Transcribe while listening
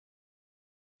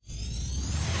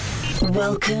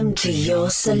Welcome to Your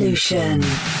Solution.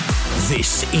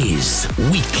 This is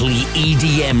Weekly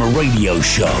EDM Radio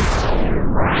Show.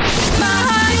 My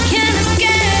heart can't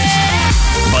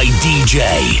escape. By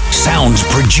DJ, sound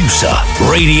producer,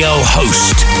 radio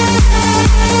host,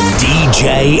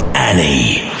 DJ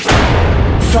Annie.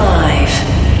 5,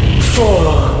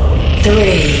 4,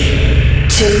 3,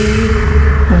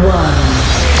 2,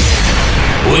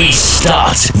 1. We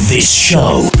start this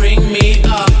show. Bring me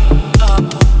up.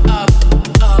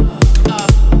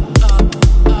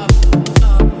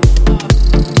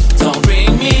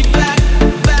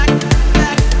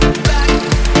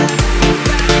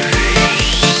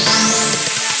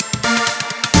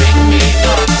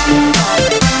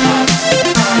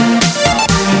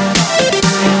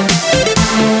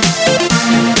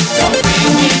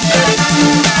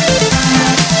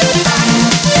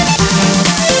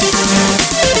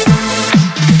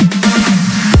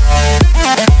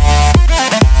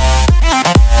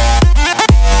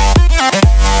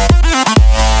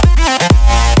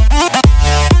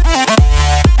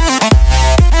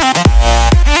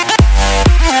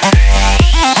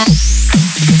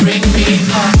 Bring me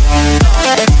up.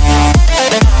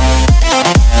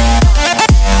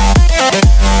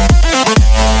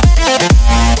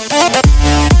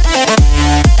 Don't bring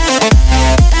me back.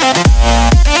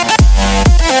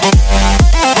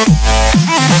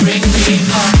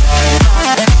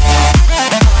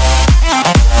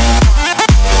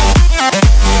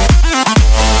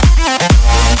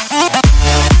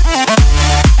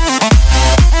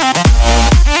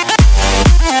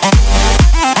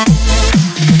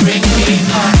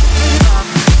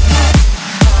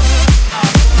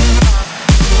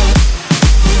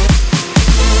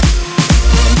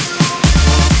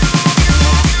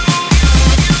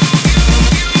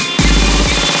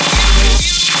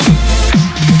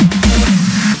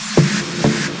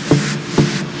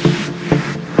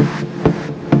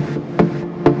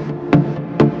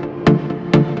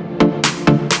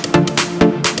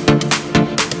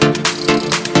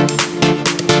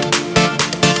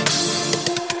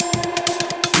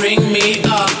 Bring me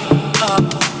up.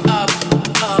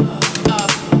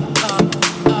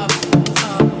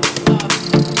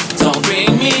 Don't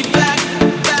bring me back.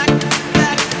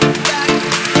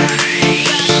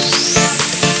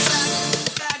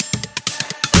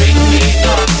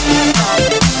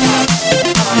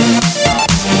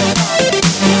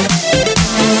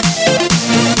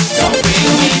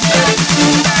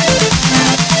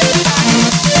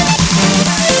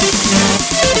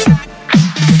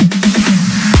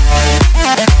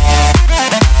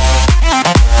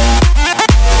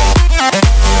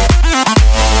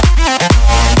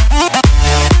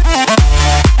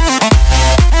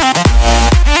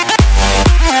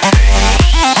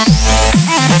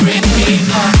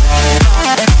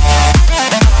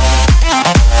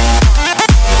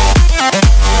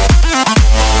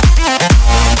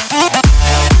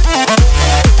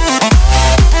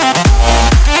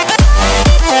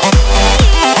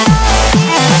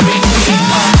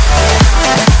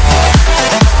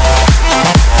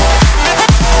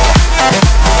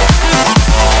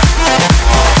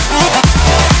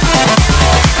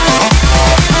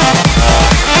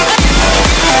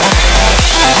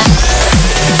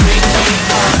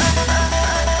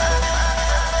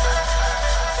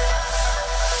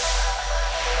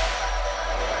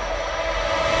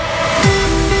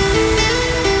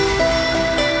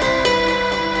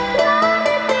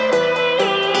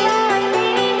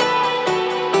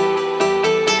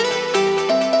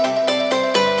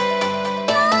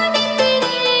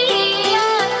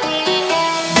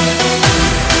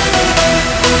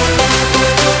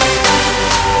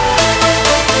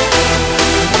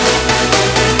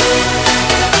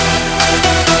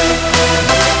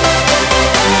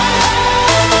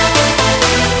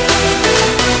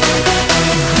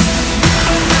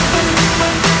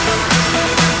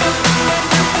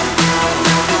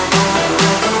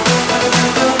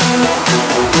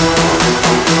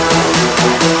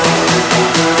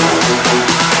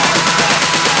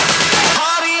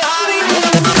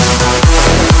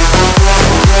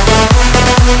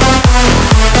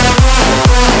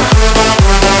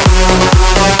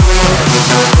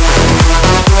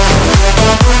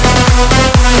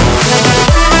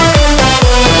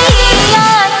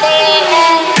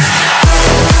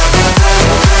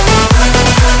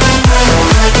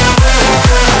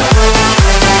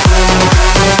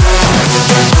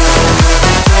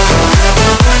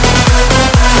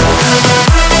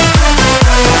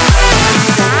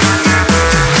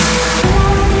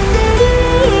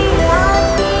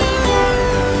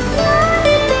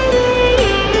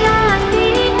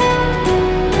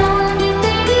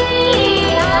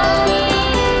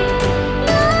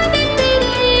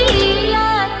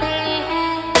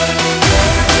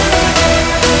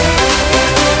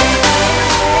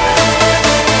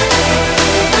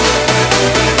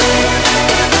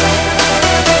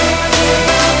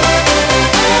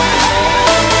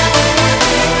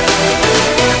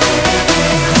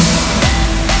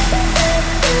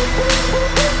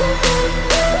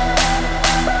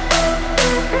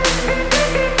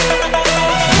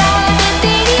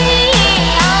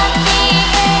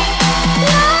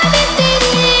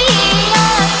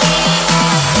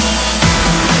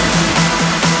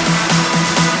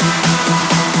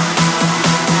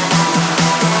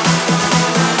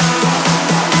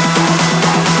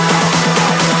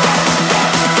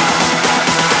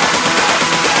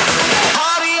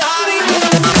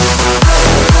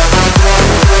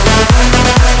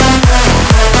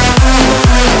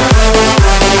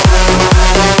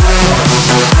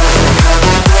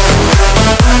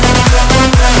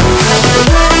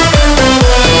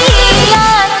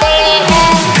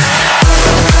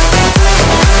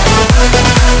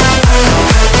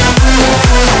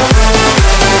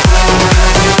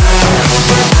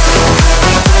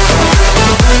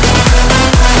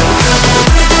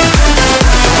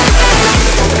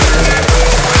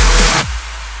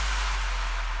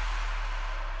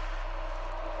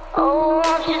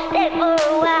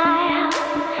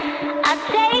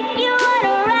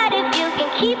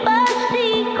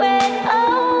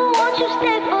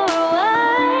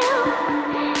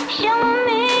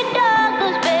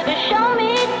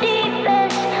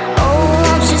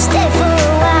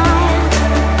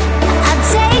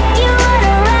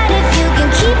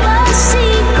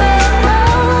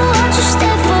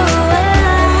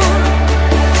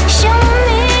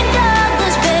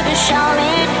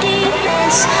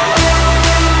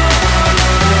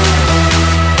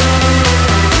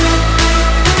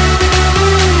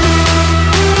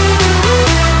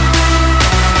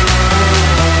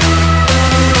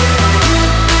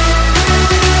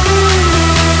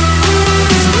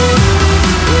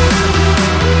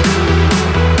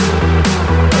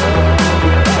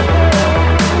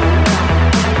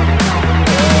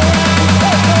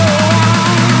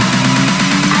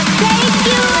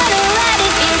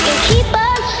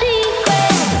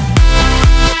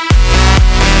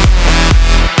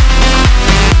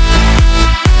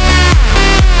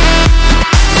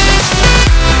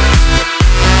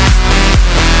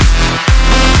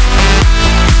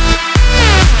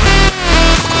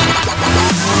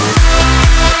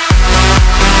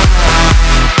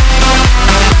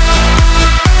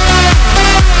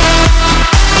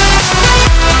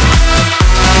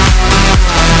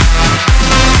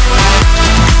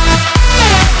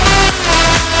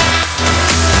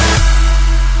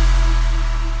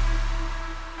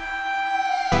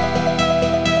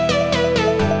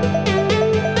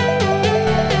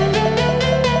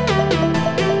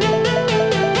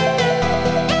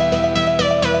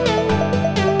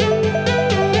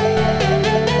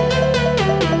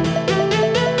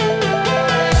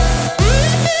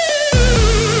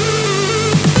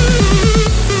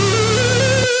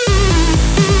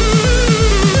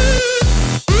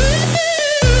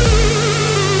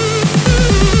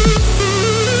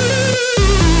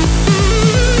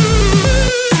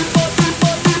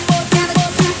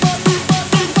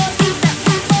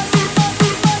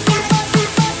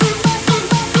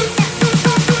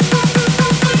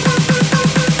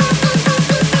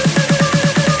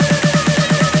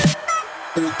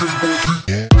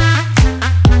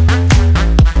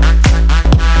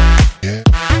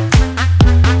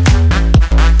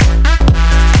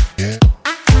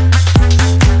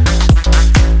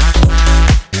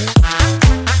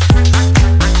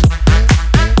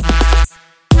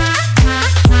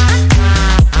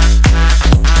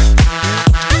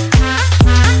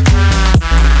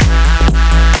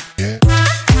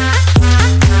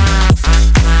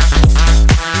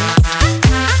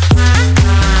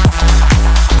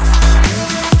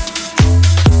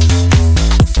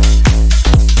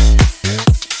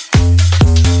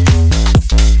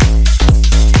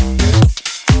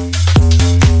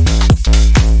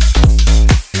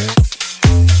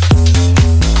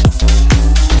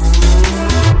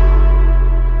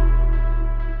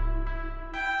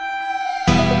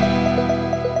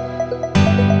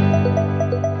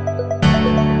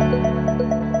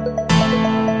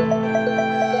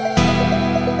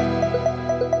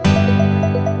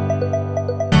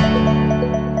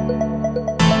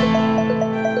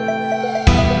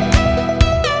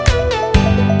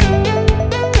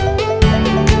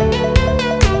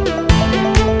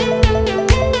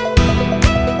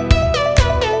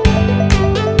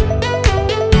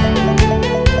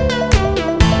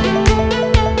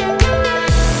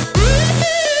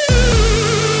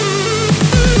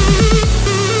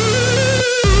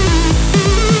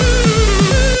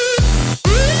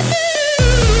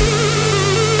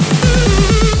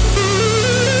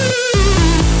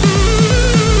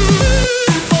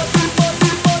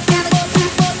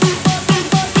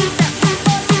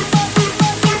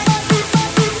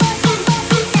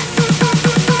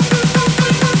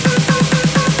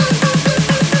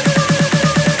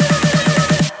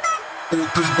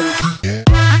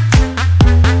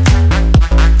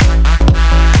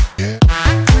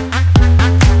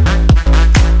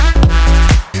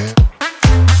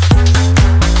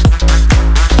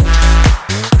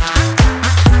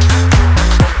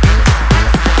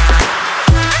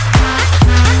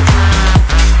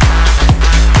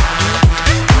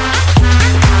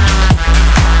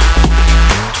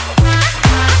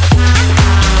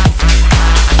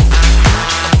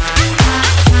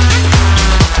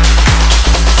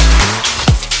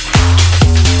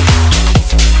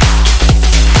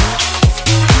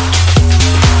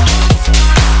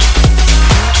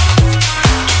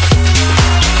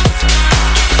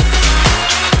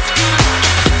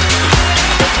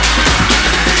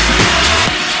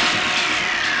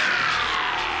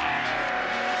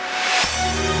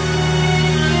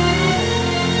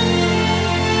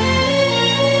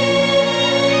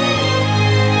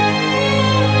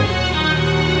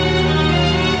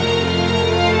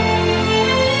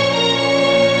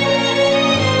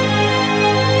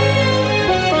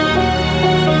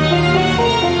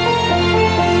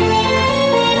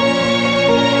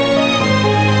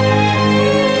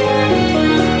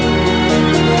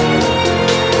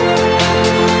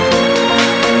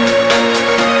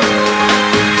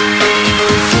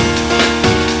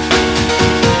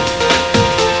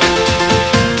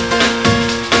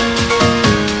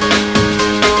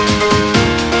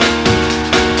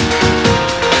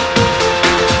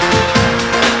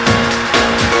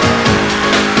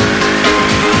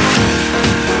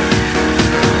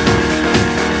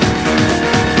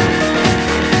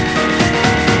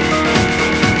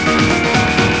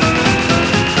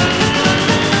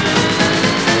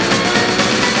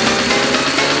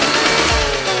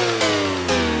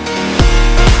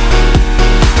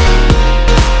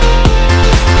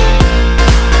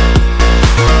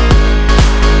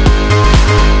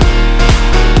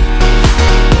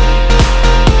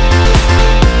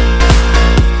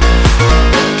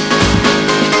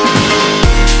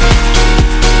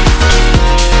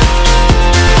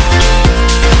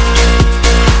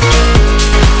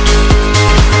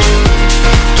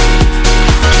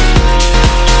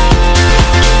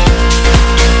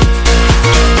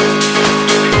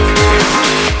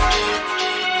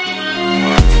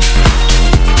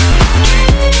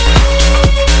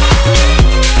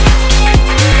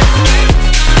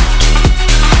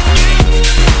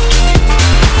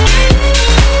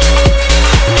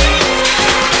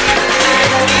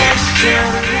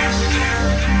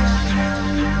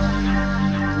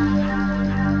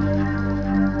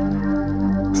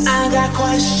 got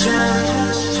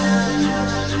questions.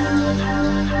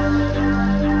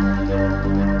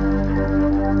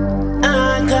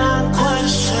 I got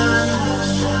questions.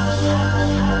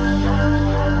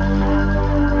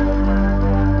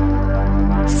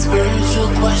 Spiritual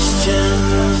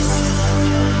questions.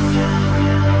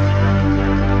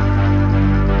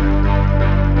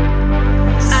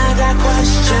 I got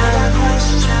questions.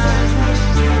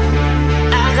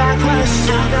 I got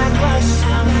questions.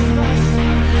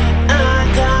 I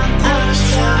got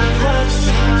questions.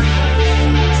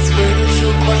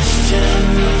 Spiritual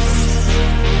questions.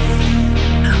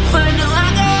 Where do I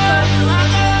go?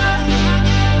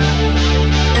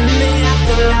 In the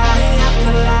afterlife.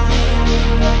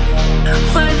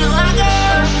 Where do I go?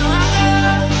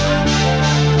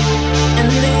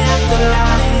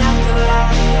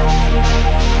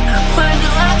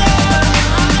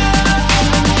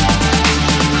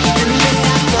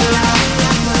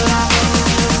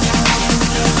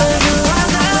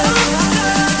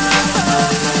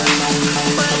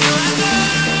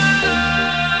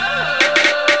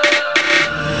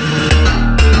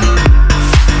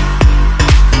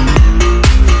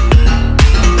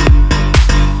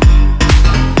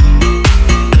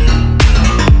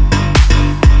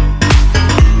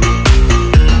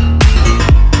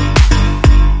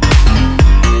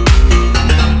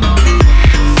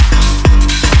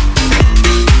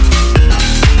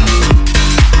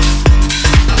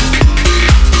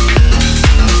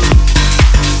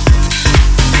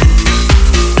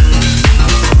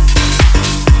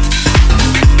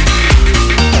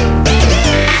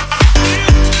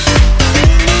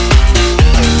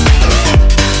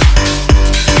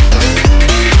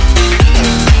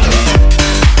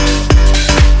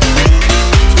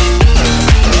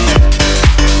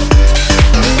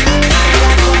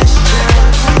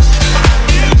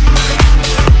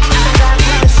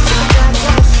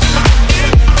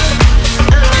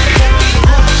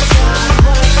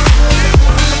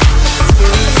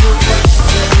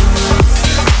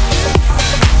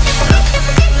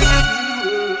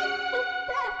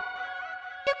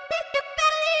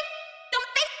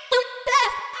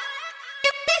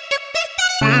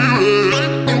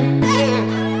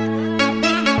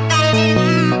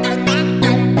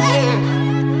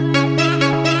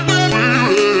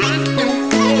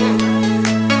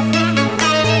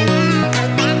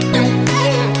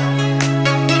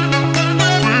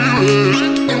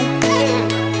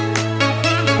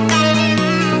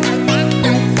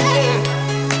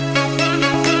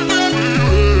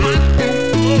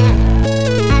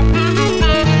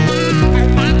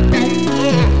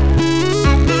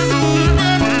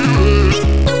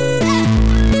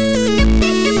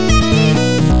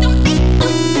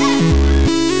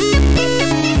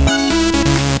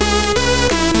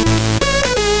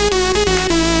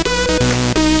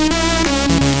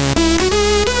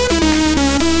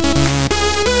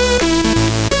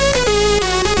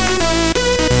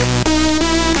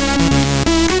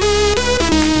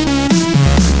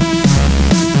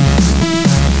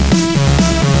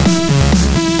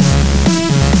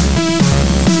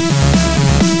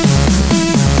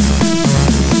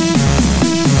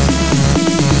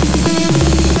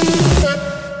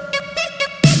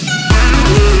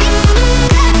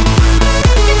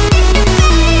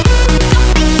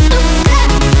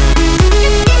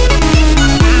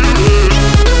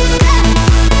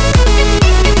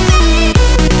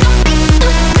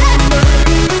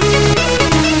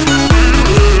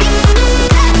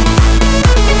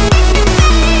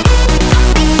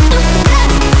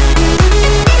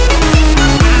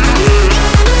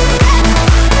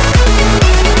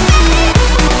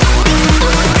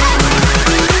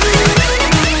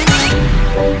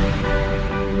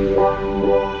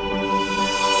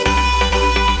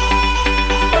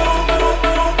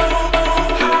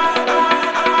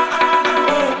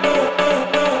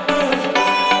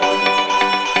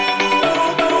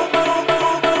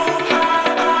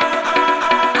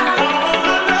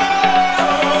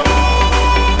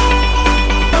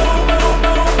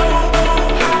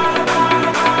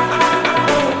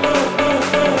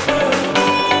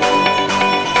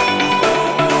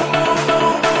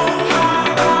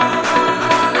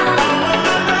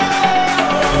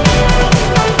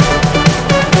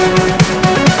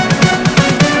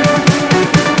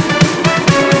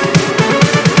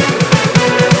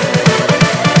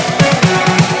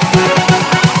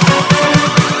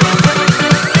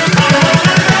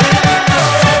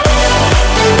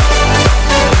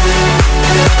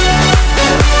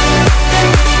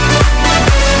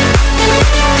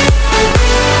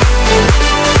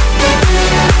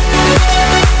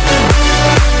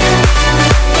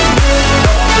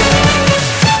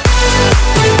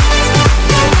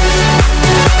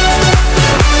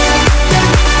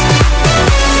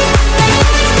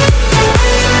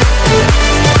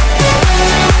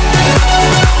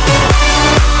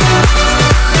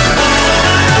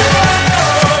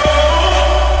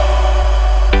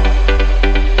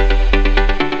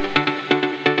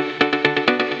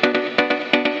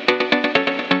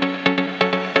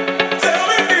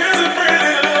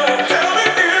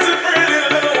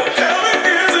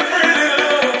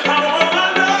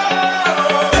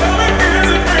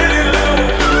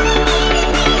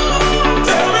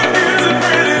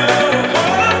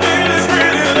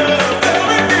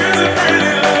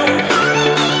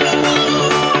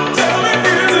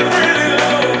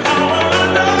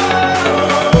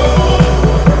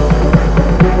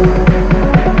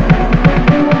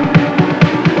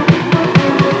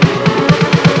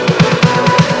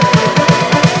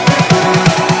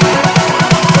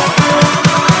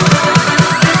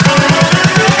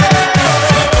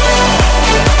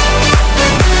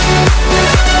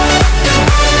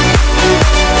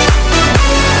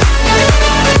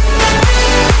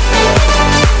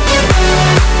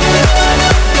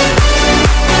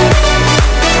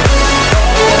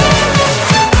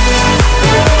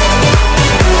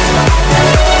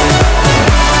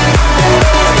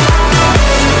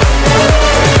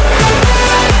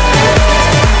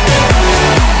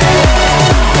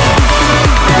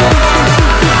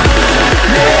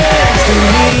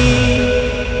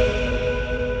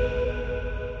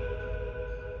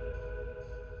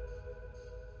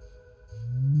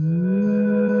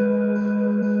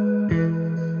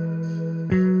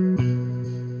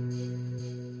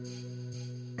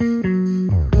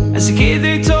 As a kid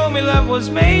they told me love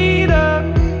was made up,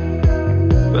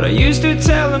 but I used to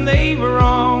tell them they were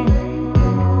wrong.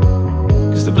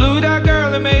 Cause the blue-eyed girl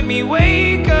that made me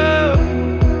wake up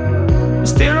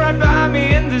is still right by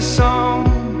me in this song.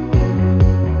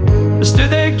 I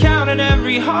stood there counting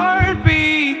every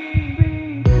heartbeat,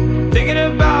 thinking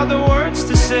about the words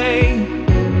to say,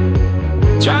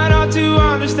 try not to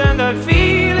understand that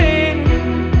feeling,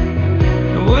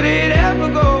 and would it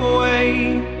ever go away?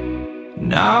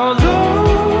 Now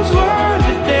those were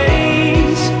the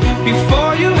days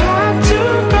before you had to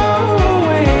go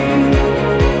away.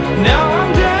 Now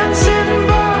I'm dancing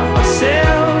by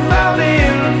myself out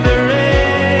in the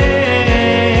rain.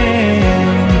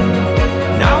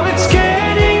 Now it's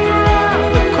getting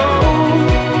rather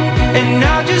cold, and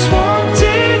I just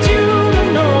wanted you to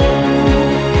know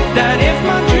that if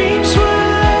my dreams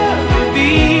will ever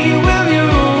be, will you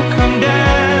come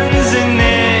dancing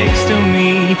next to me,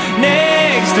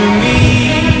 next to me?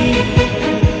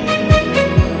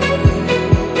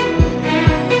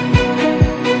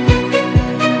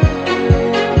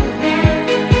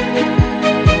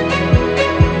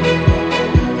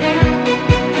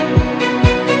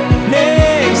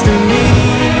 Next to me.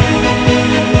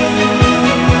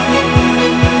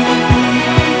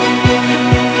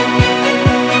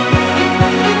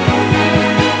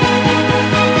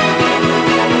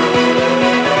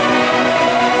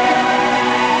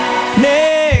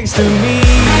 Next to me. Next to me.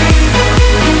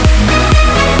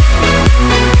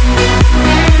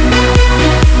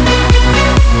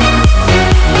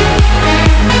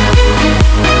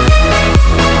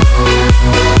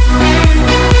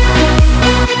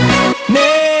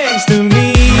 Next to me. Next to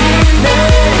me. Next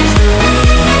to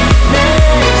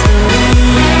me.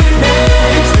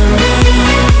 Next to me.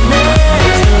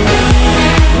 Next to me.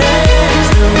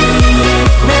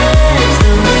 Next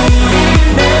to me.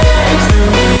 Next to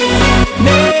me.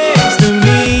 Next to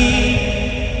me.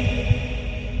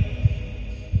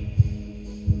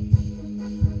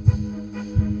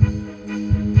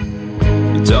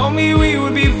 You told me we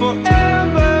would be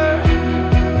forever,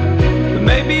 but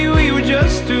maybe we were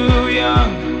just too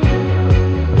young.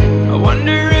 I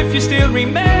wonder if you still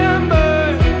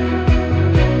remember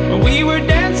when we were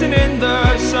dancing in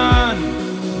the sun.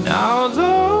 Now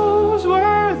those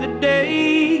were the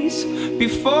days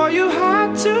before you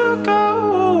had to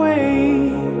go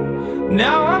away.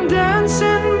 Now I'm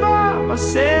dancing by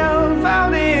myself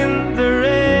out in the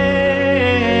rain.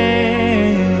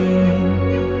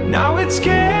 Now it's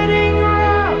getting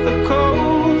rather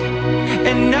cold,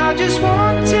 and I just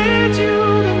wanted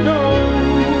you to know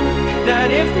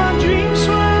that if my dreams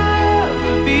will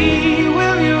ever be,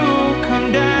 will you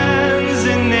come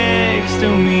dancing next to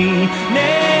me,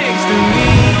 next to me?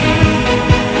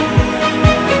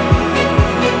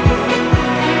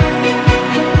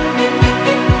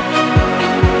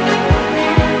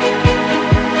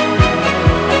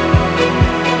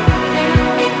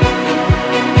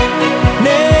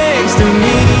 Next to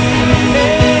me,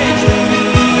 next to me,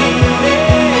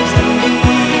 next to me,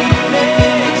 next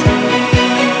to me,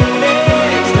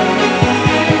 next to me,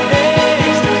 next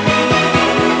to me, next to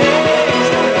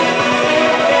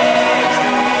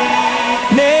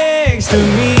me, next to me. Next to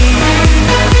me,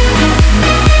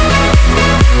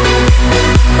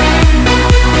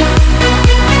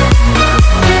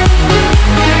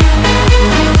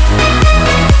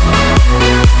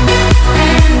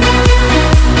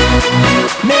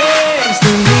 next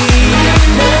to me, next to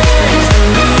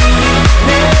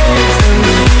me,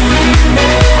 next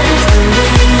to me, next to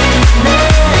me,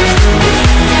 next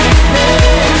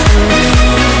to me,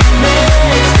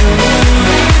 next to me,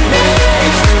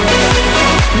 next to me,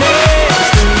 next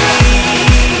to me.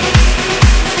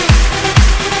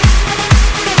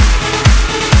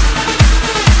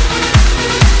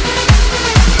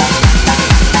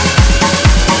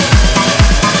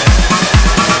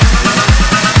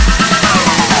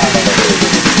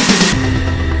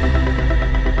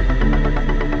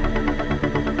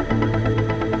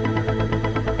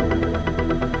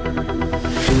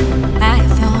 I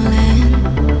have fallen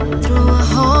through a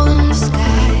hole in the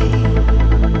sky,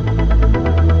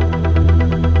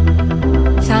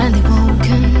 finally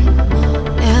woken,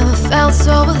 never felt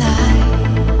so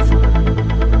alive.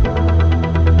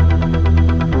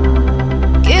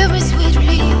 Give me sweet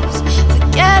relief,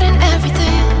 forgetting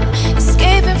everything,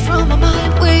 escaping from my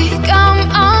mind. We come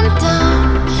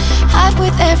undone, hot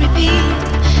with every beat,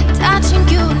 touching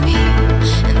you and me,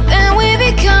 and then we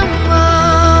become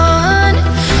one.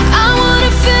 I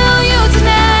wanna feel you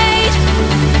tonight,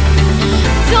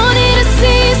 don't need to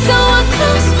see, so I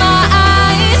close my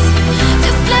eyes.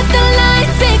 Just let the light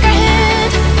take our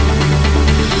hand.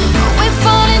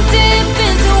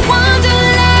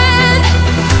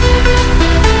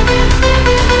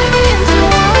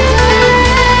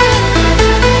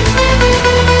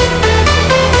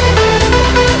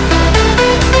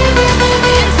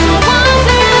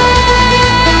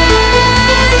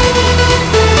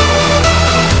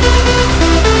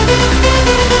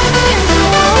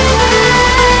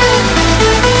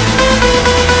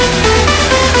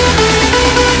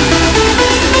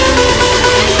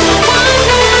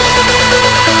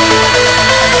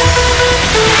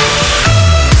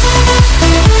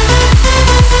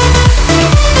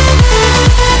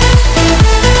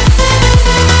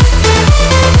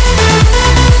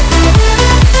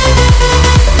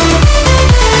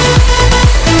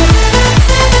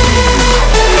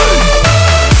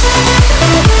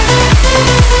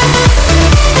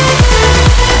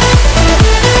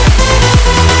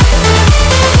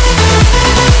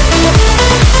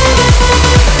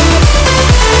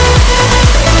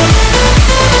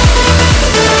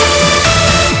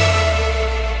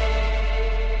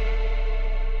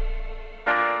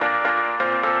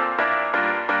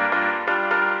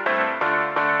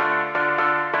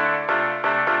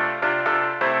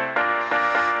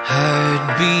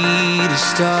 Heartbeat is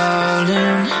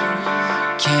stalling,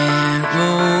 can't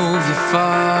move, you're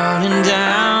falling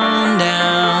down,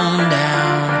 down,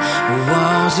 down.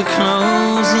 Walls are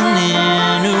closing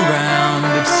in around,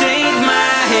 but take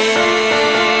my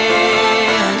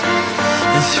hand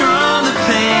and throw the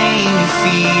pain you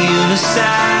feel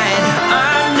aside.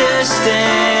 Understand,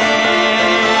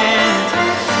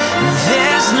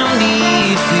 there's no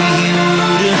need for you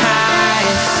to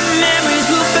hide. Memories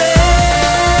will fade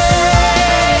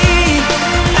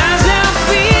as our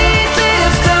feet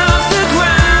lift off the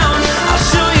ground. I'll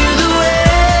show you the way.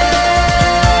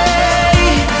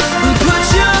 Put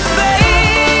your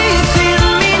faith in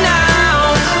me now.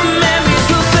 Memories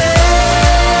will fade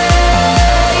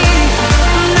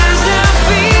as our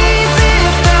feet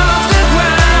lift off the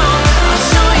ground. I'll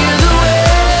show you the way.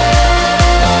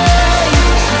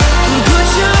 Put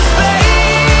your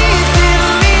faith in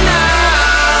me now.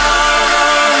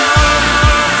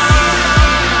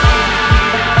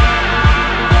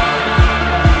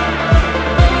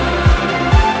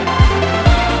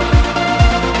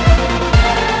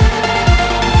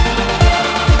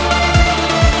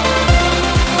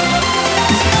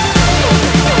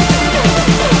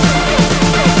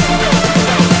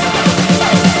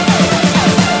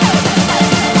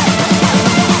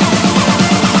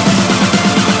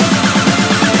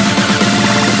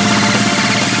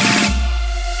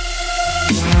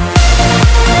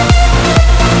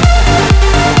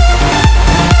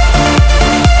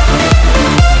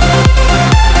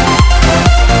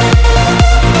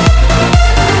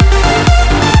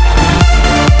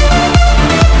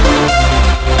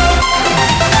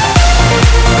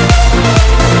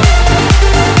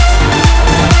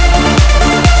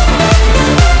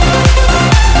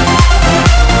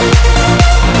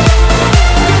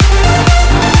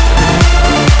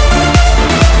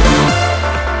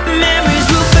 Memories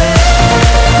will fade.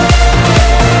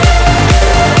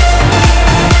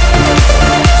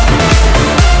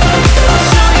 I'll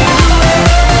show you the way.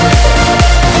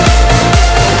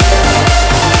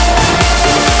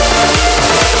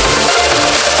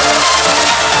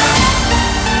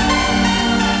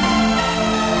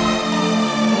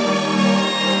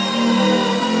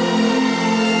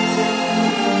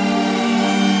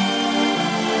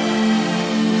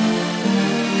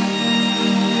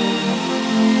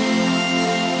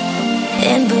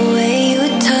 In the way you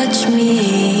touch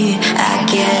me, I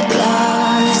get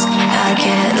lost, I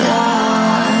get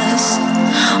lost.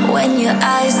 When your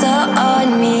eyes are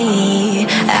on me,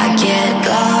 I get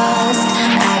lost,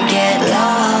 I get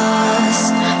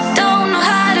lost. Don't know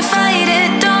how to fight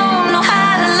it, don't know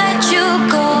how to let you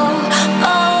go.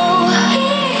 Oh,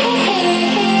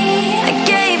 I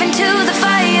gave into the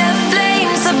fire,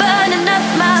 flames are burning up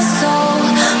my soul.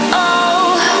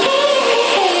 Oh,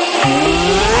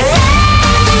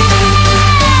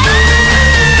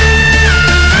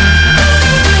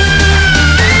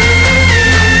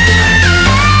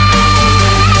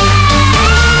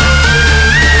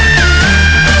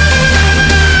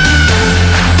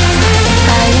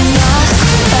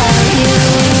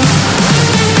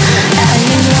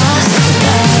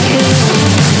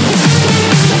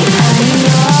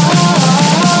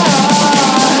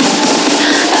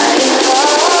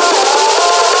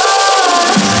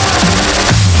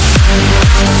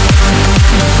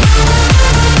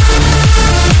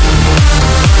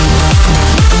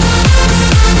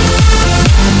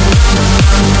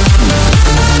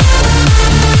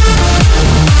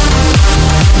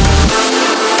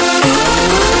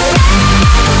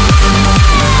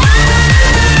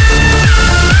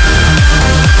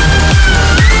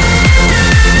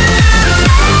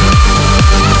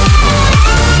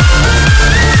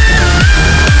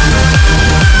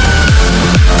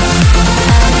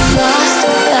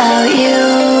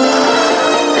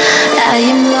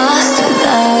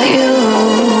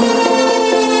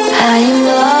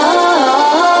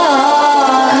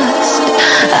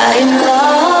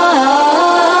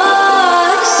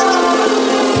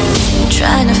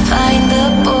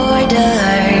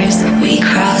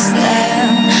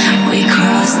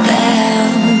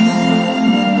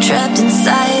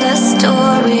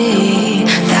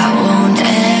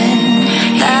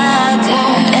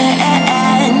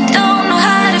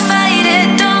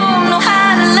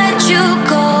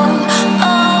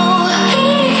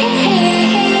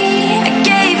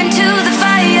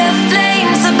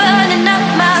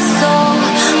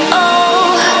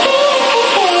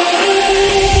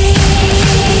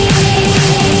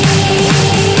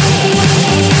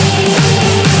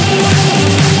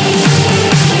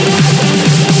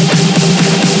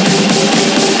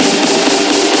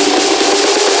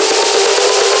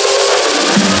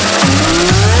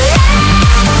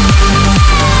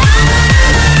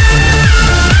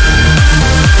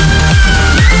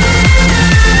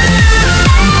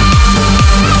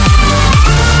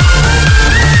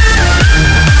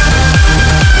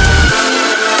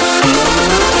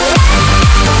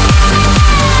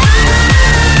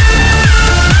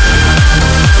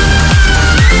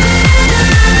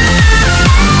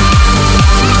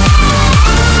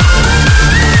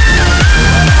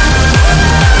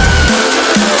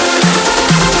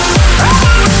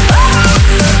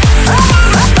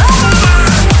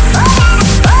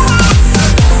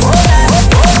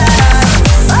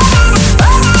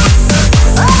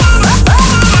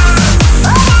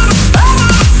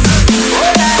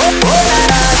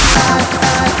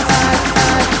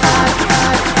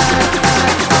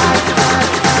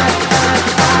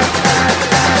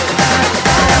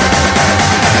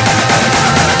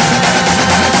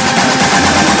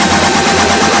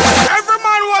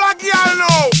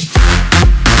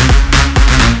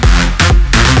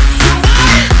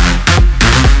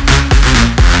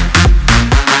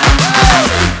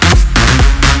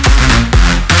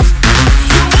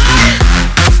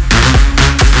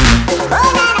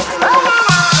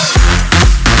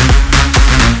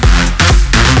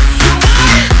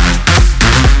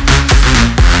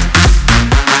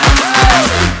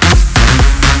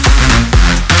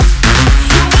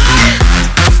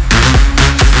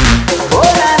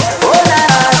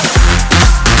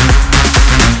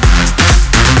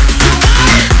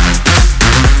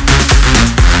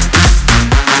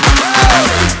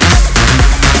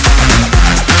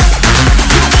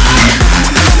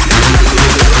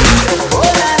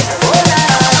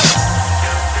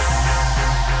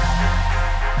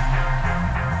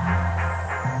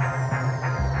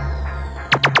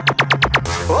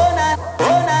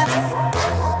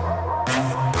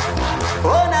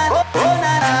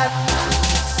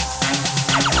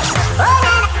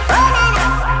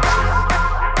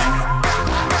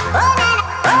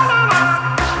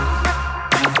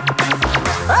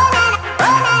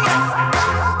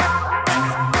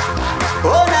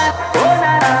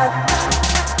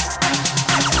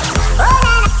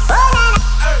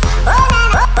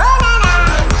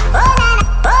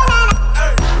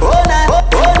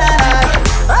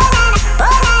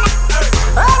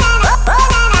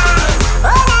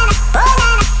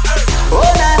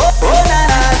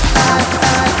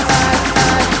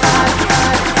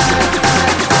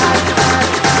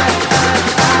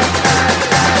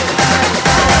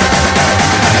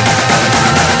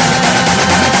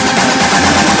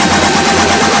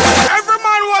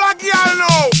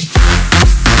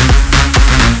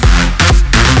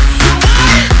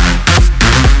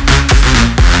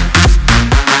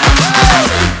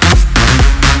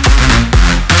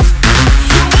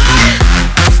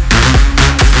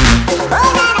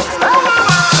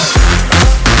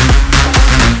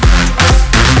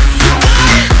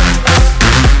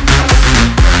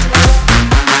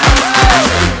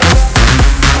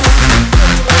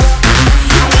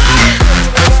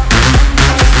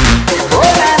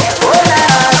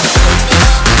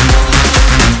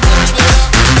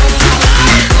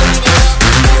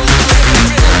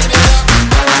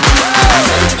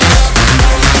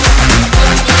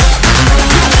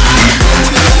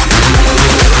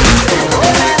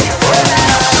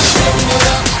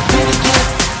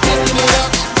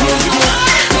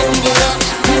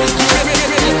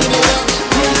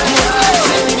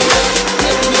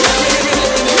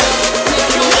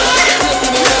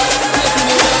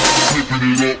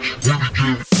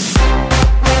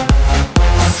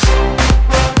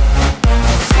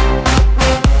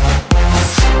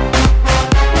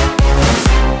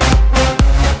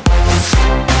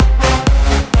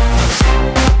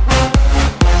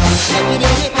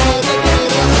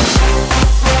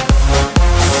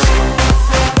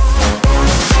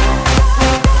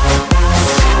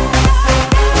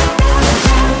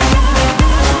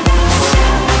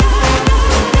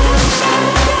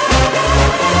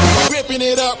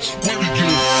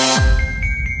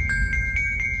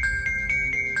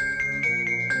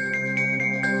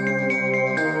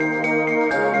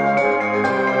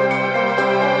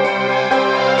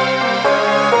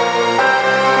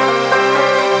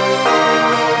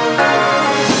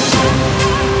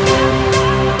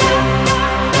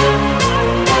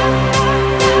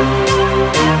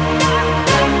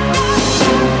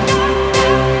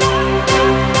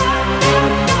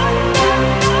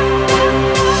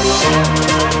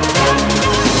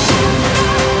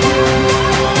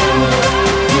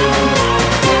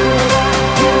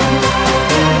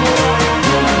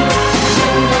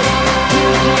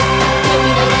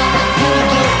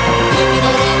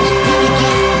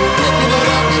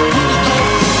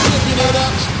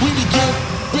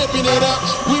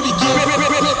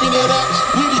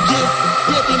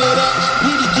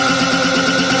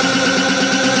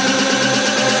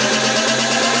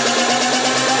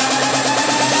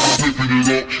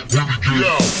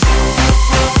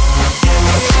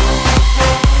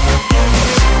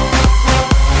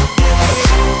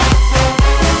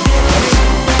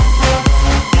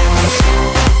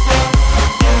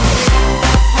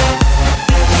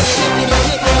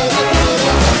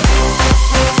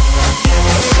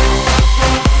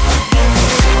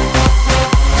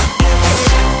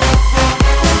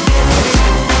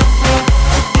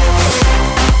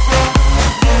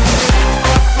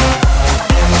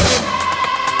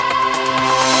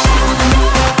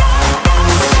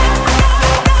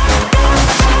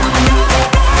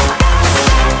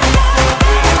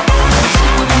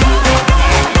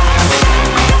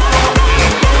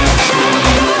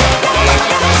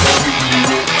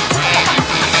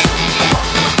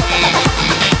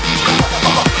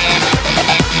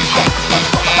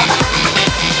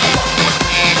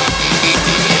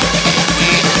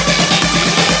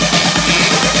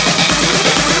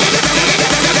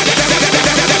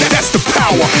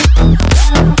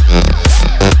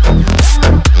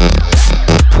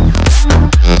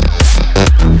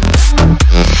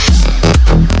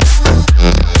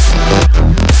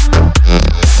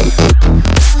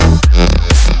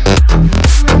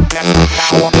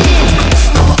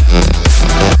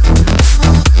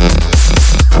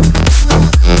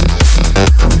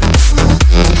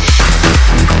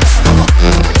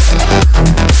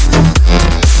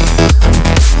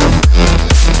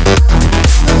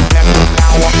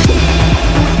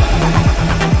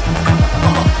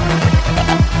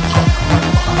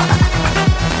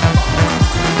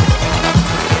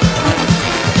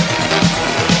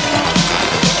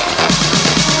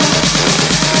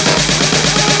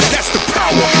 That's the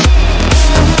power.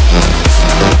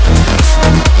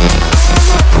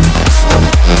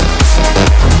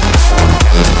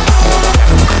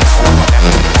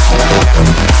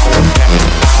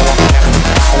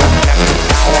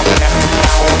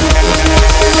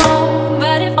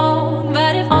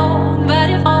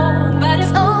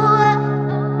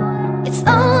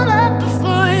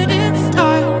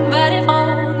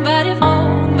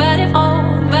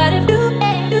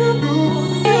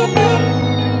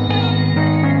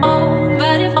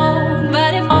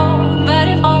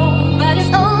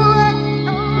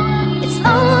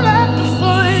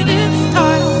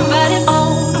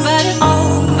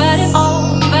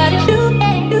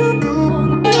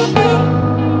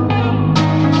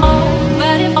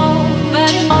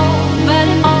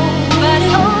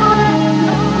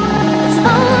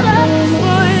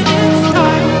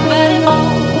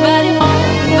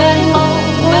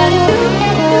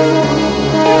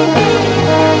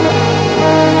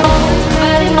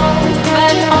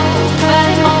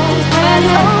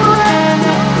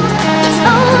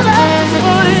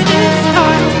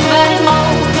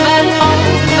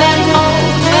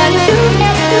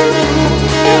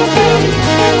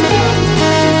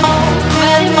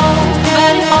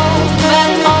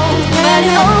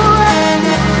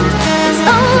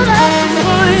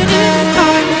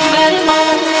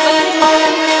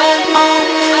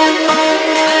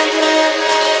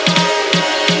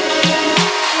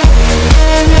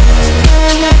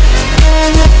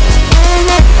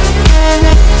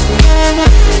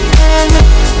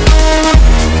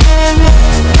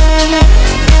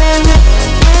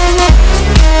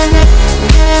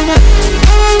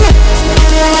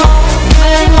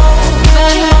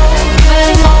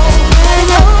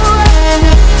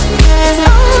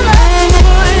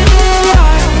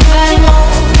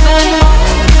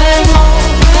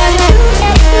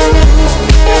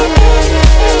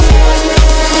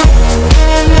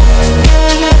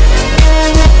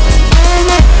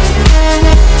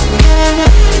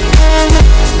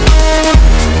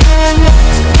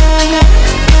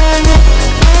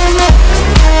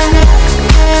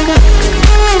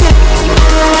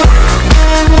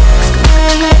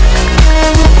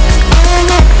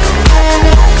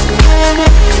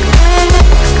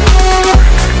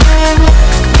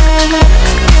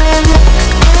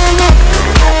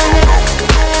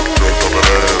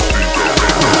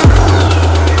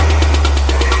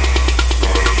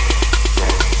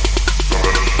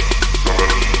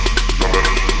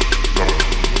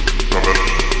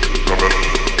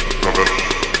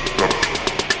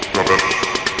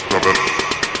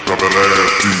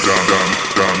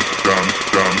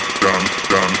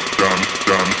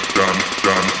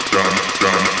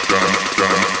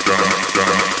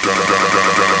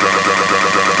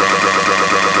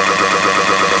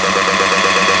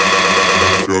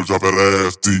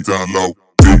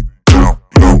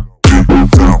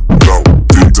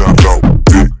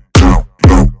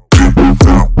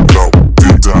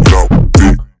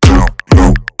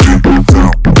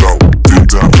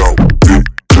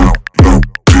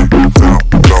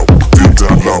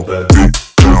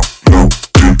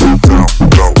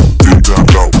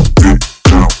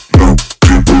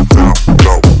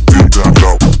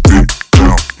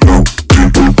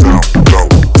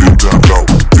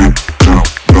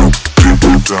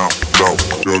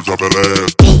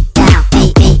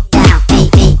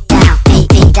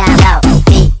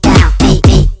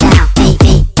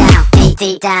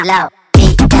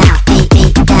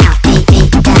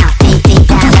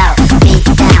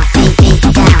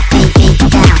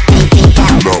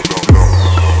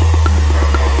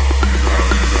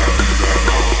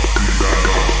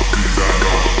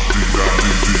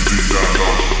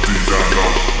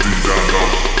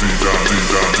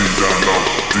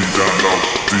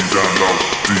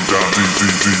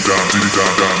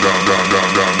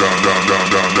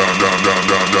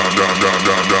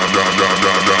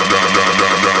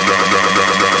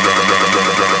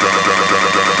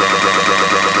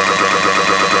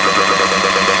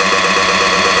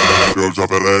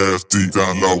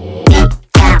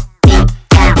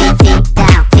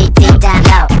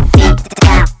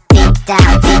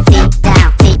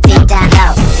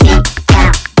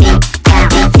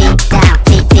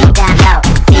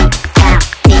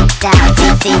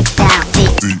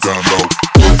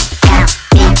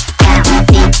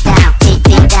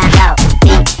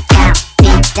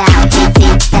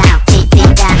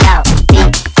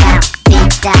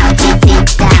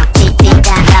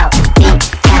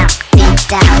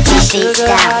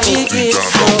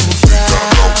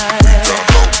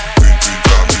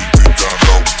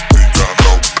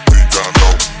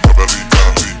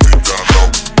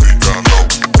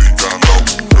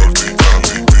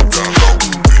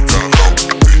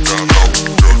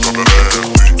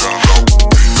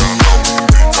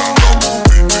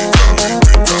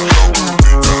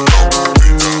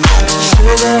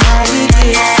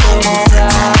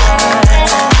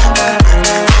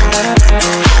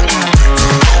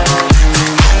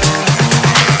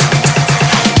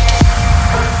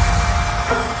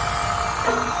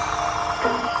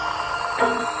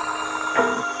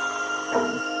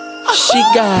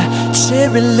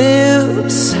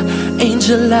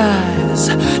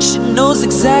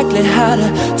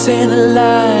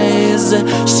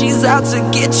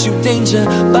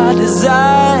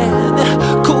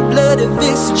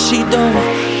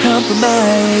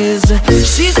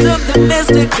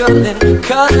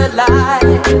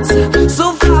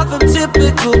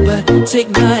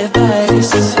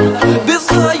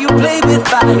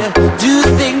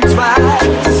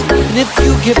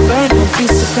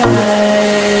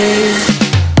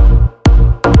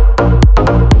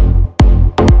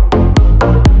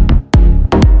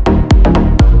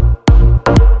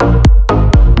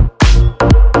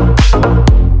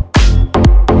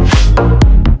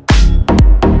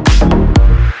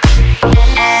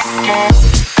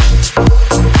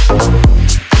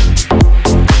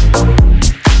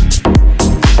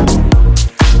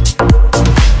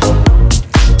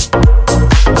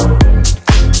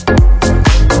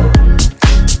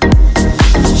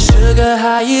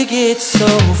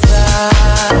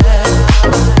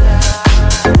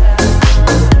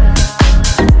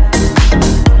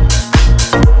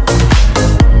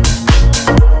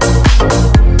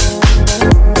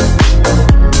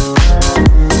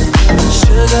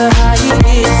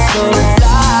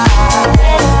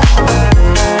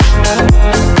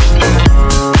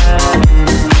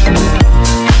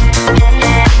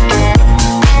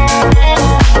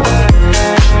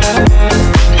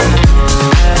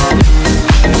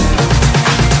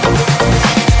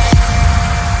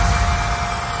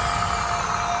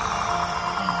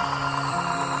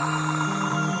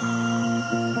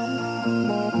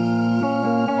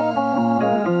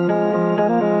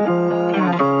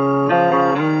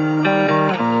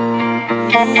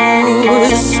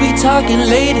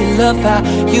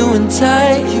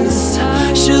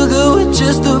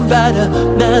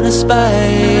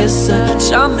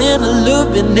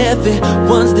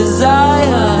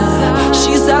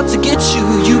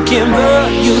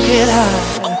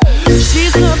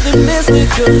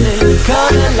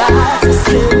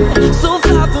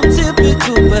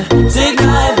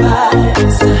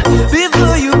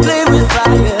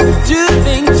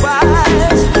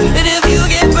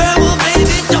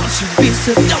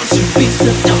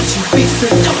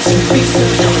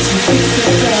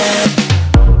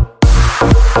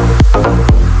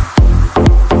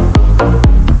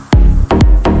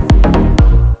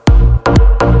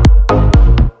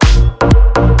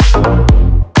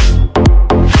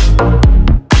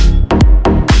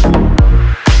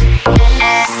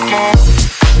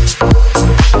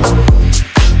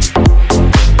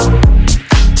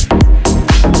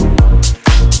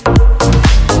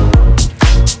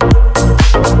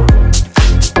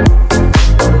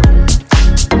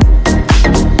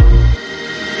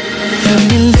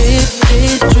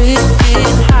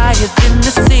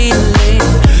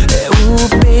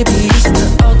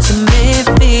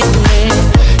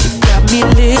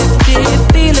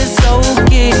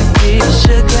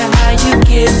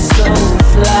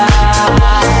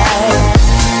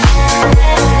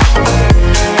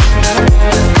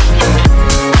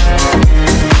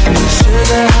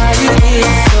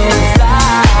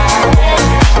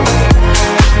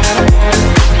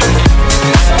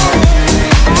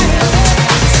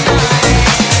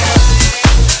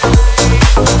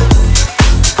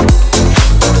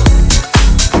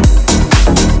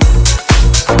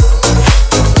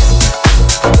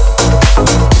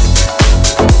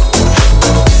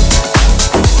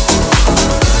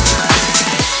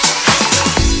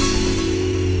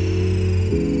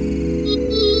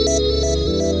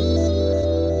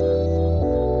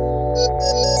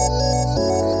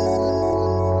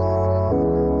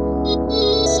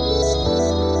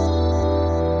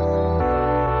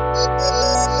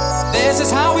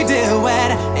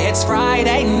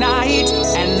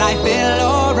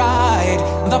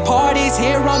 The party's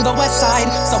here on the west side,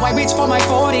 so I reach for my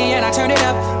 40 and I turn it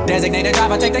up. Designated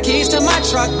driver, take the keys to my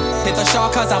truck. Hit the shore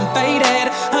cause I'm faded.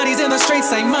 Honey's in the streets,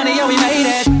 say money, oh we made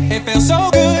it. It feels so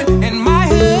good in my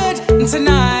hood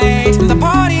tonight. The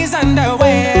party's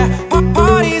underway,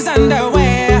 party's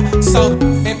underway. So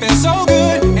it feels so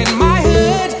good in my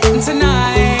hood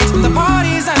tonight. The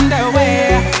party's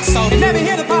underway. So you never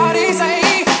hear the party say.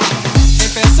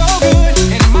 It feels so good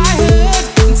in my hood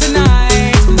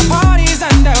tonight. The party's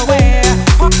underway,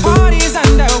 party's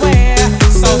underway.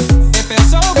 So it feels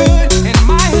so good in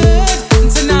my hood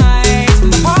tonight.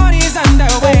 The party's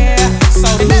underway. So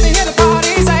you never hear the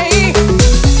party say.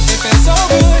 It feels so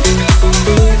good.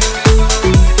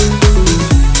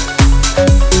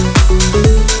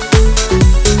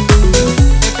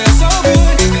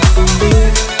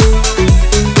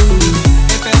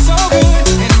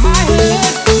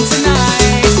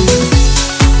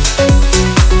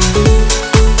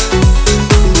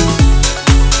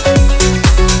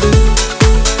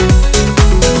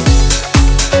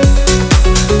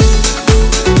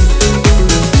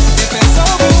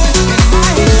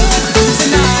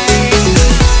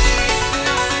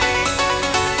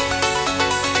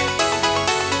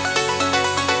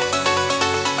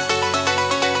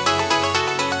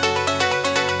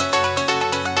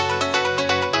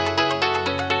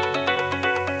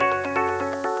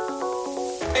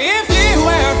 If you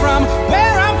were from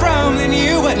where I'm from, then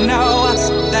you would know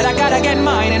that I gotta get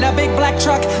mine in a big black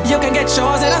truck. You can get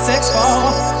yours in a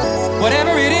 6'4".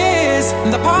 Whatever it is,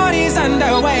 the party's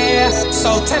underway.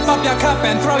 So tip up your cup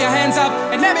and throw your hands up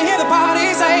and let me hear the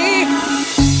party say.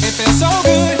 It feels so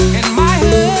good in my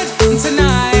hood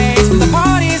tonight. The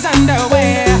party's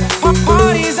underway,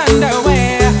 party's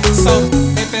underway. So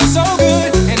it feels so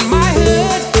good in my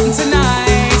hood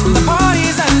tonight. The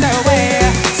party's underway.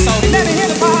 So let me hear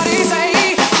the party say.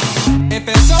 It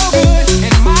feels so good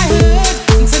in my hood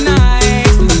tonight.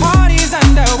 The party's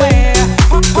underway,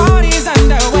 party's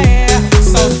underway.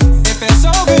 So it feels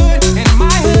so good in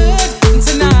my hood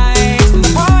tonight.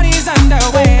 The party's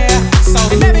underway. So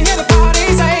let me hear the party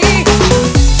say.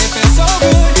 It feels so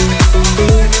good.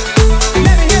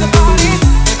 Let me hear the party.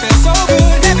 It feels so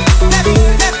good. Let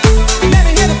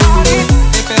me hear the party.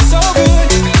 It feels so good.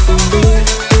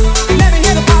 Let me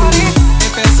hear the party.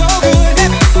 It feels so good.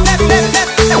 Let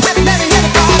me hear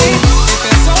the party. It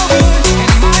feels so good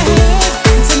in my hood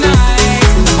tonight.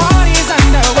 The party's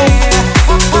underway.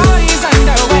 Party's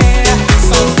underway.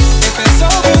 So it feels so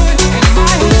good in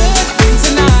my hood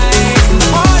tonight. The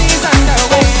party's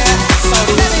underway. So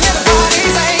let me hear the party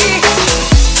say.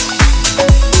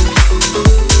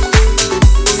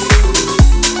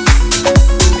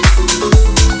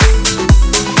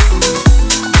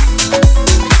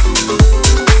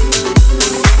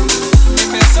 It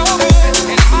feels so good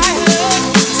in my hood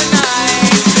tonight.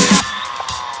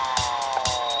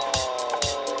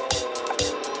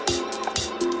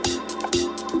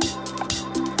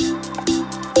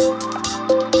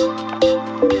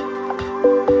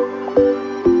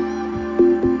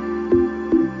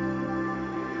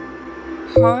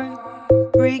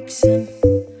 Heartbreaks and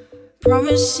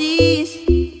promises.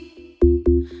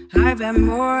 I've had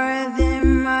more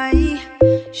than my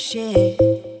share.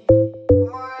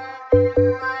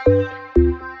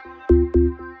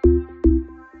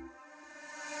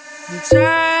 I'm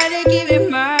tired of giving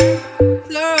my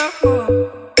love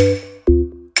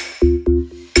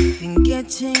and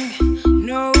getting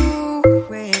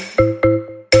nowhere.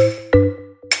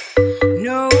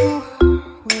 Nowhere.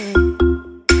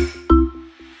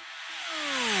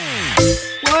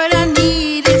 What I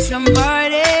need is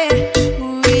somebody who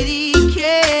really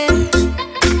cares.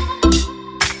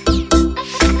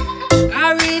 I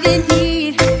really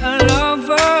need a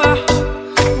lover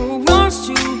who wants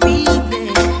to be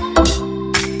there.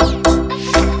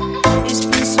 It's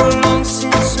been so long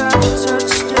since I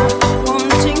touched a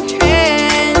wanting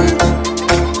hand.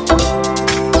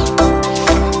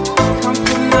 Come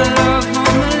put my love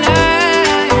on the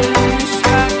line and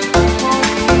try to hope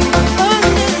you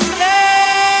understand.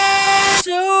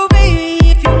 So baby,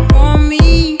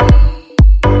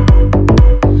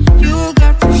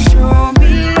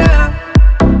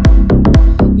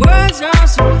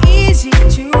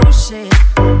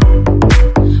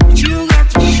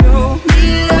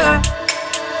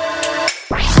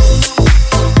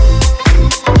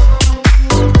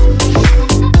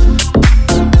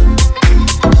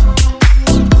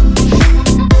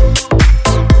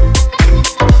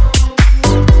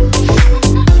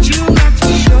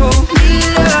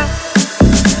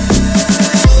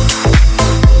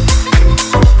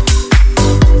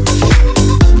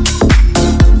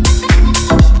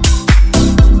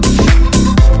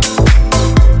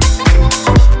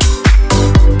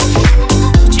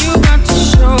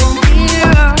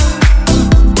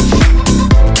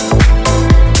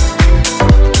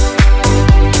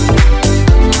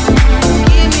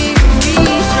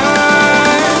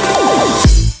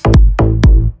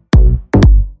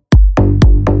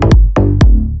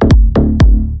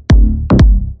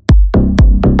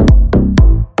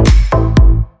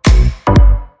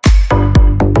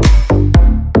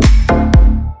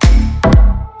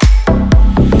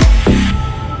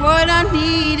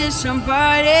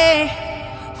 somebody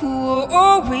who will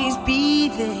always be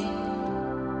there.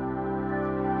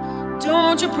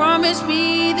 Don't you promise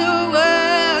me the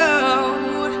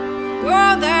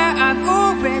world that I've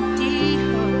already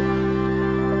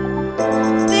heard.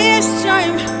 This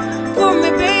time, for me,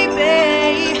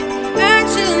 baby,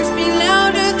 actions speak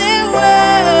louder than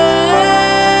words.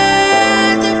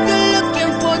 If you're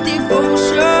looking for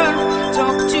devotion,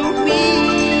 talk to me.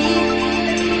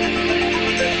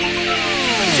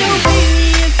 So baby,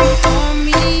 if you want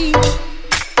me,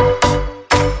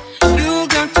 you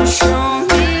got to show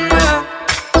me love.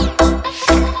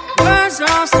 Words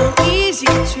are so easy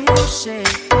to say,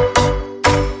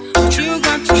 but you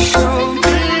got to show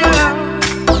me love.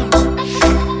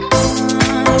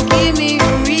 Give me a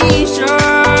reason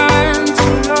to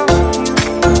love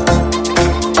you.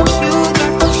 You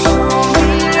got to show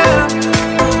me love.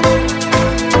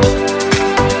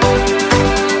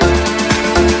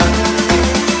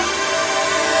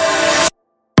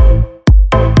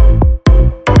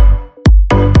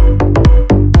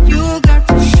 You got to show me love. You got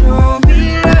to show me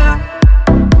love.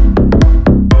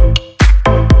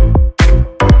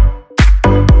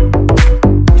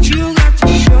 You got to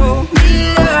show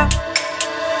me love.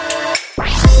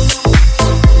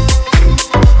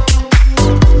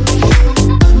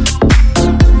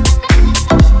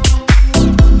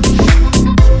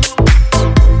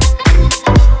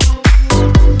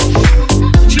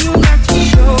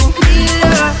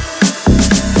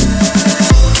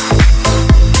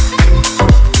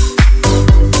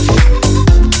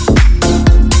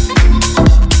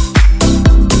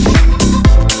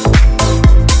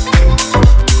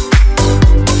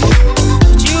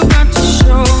 You got to show me love. You got to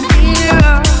show me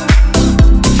love.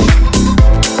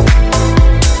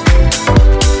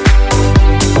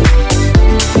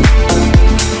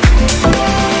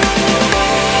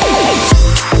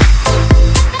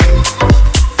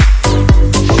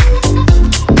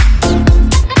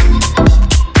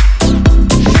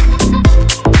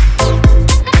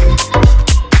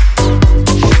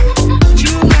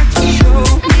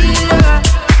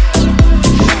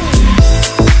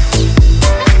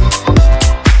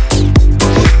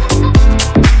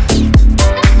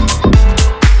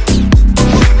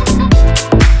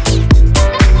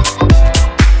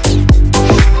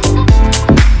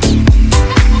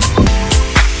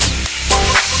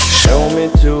 Show me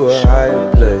to a higher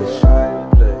place.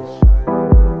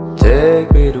 Take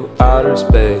me to outer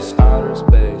space.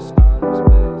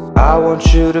 I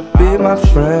want you to be my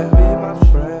friend.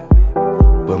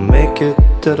 We'll make it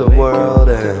to the world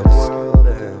ends.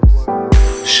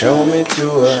 Show me to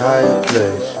a higher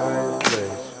place.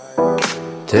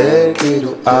 Take me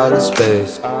to outer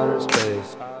space.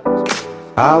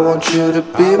 I want you to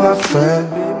be my friend.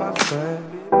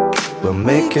 We'll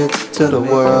make it to the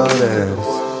world ends.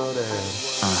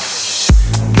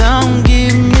 Don't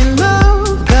give me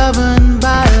love governed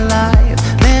by life,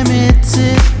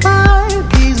 limited by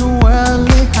these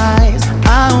worldly highs.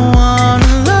 I want a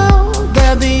love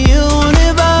that the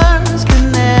universe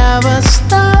can never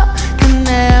stop, can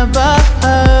never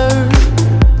hurt.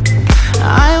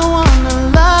 I want a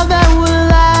love that will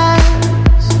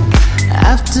last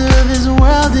after this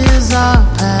world is our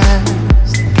past.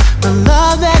 A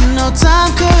love that no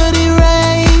time could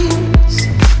erase.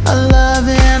 A love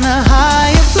in a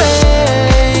higher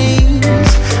place.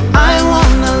 I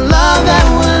want a love that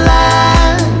will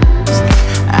last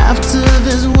after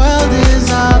this world is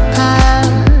our past.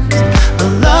 A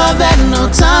love that no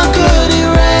time could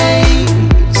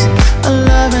erase. A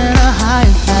love in a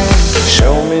higher place.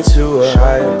 Show me to a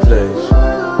higher place.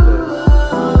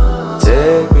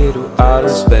 Take me to outer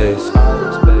space.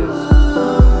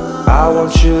 I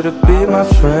want you to be my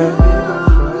friend.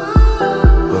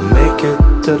 We'll make it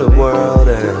to the world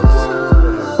ends.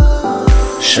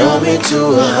 Show me to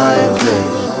a higher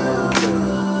place.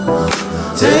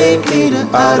 Take me to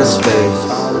outer space.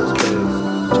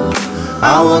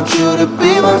 I want you to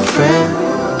be my friend.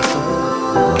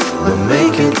 We'll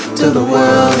make it to the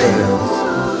world ends.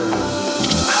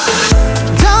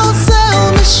 Don't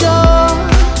sell me short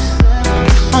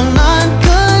on unconditional.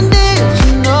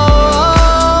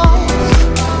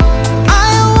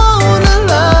 I want a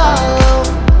love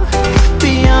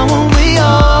beyond what we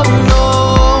all know.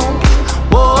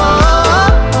 Whoa,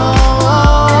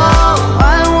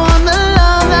 I want a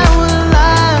love that will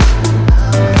last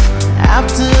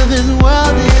after this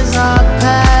world is our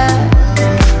past.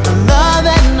 A love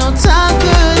that no time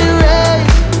could erase.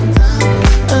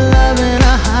 A love in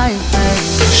a high place.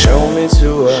 Show me to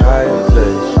a higher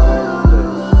place.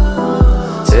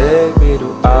 Take me to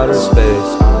outer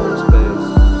space.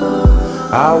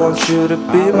 I want you to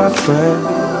be my friend.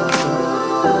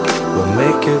 We'll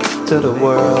make it to the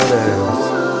world ends.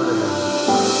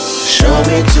 Show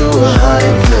me to a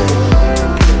higher place.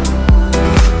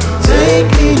 Take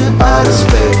me to outer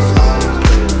space.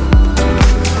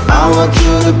 I want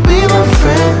you to be my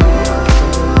friend.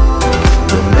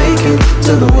 We'll make it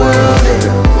to the world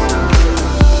ends.